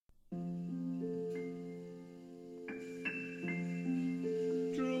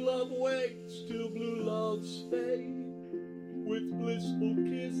loves fade with blissful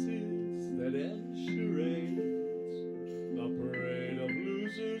kisses that end charades. The parade of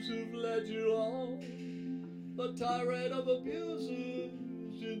losers who've led you on, the tirade of abusers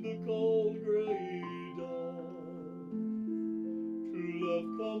in the cold grey dawn. True love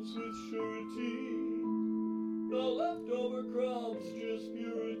comes with surety, no leftover crumbs, just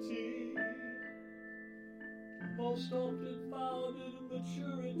purity. Most often found in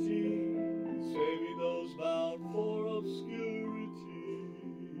maturity, saving those bound for obscurity.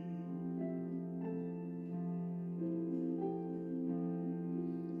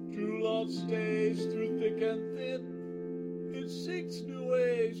 True love stays through thick and thin. It seeks new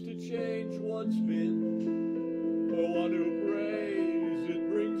ways to change what's been. For one who prays, it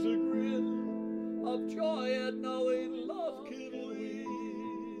brings a grin of joy at knowing love can win.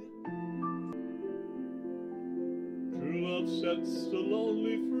 True love sets the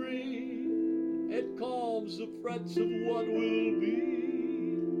lonely free. It calms the frets of what will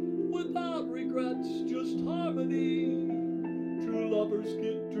be. Without regrets, just harmony. True lovers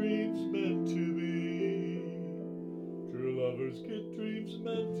get dreams meant to be. True lovers get dreams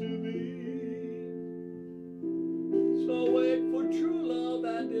meant to be. So wait for true love,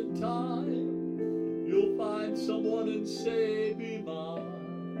 and in time you'll find someone and say, be mine.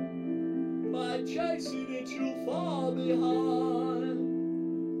 By chasing it you'll fall behind,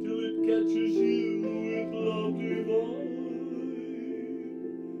 till it catches you with love divine.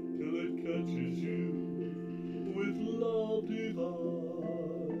 Till it catches you with love divine.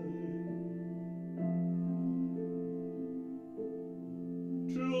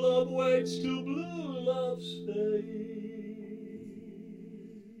 True love waits till blue loves fade.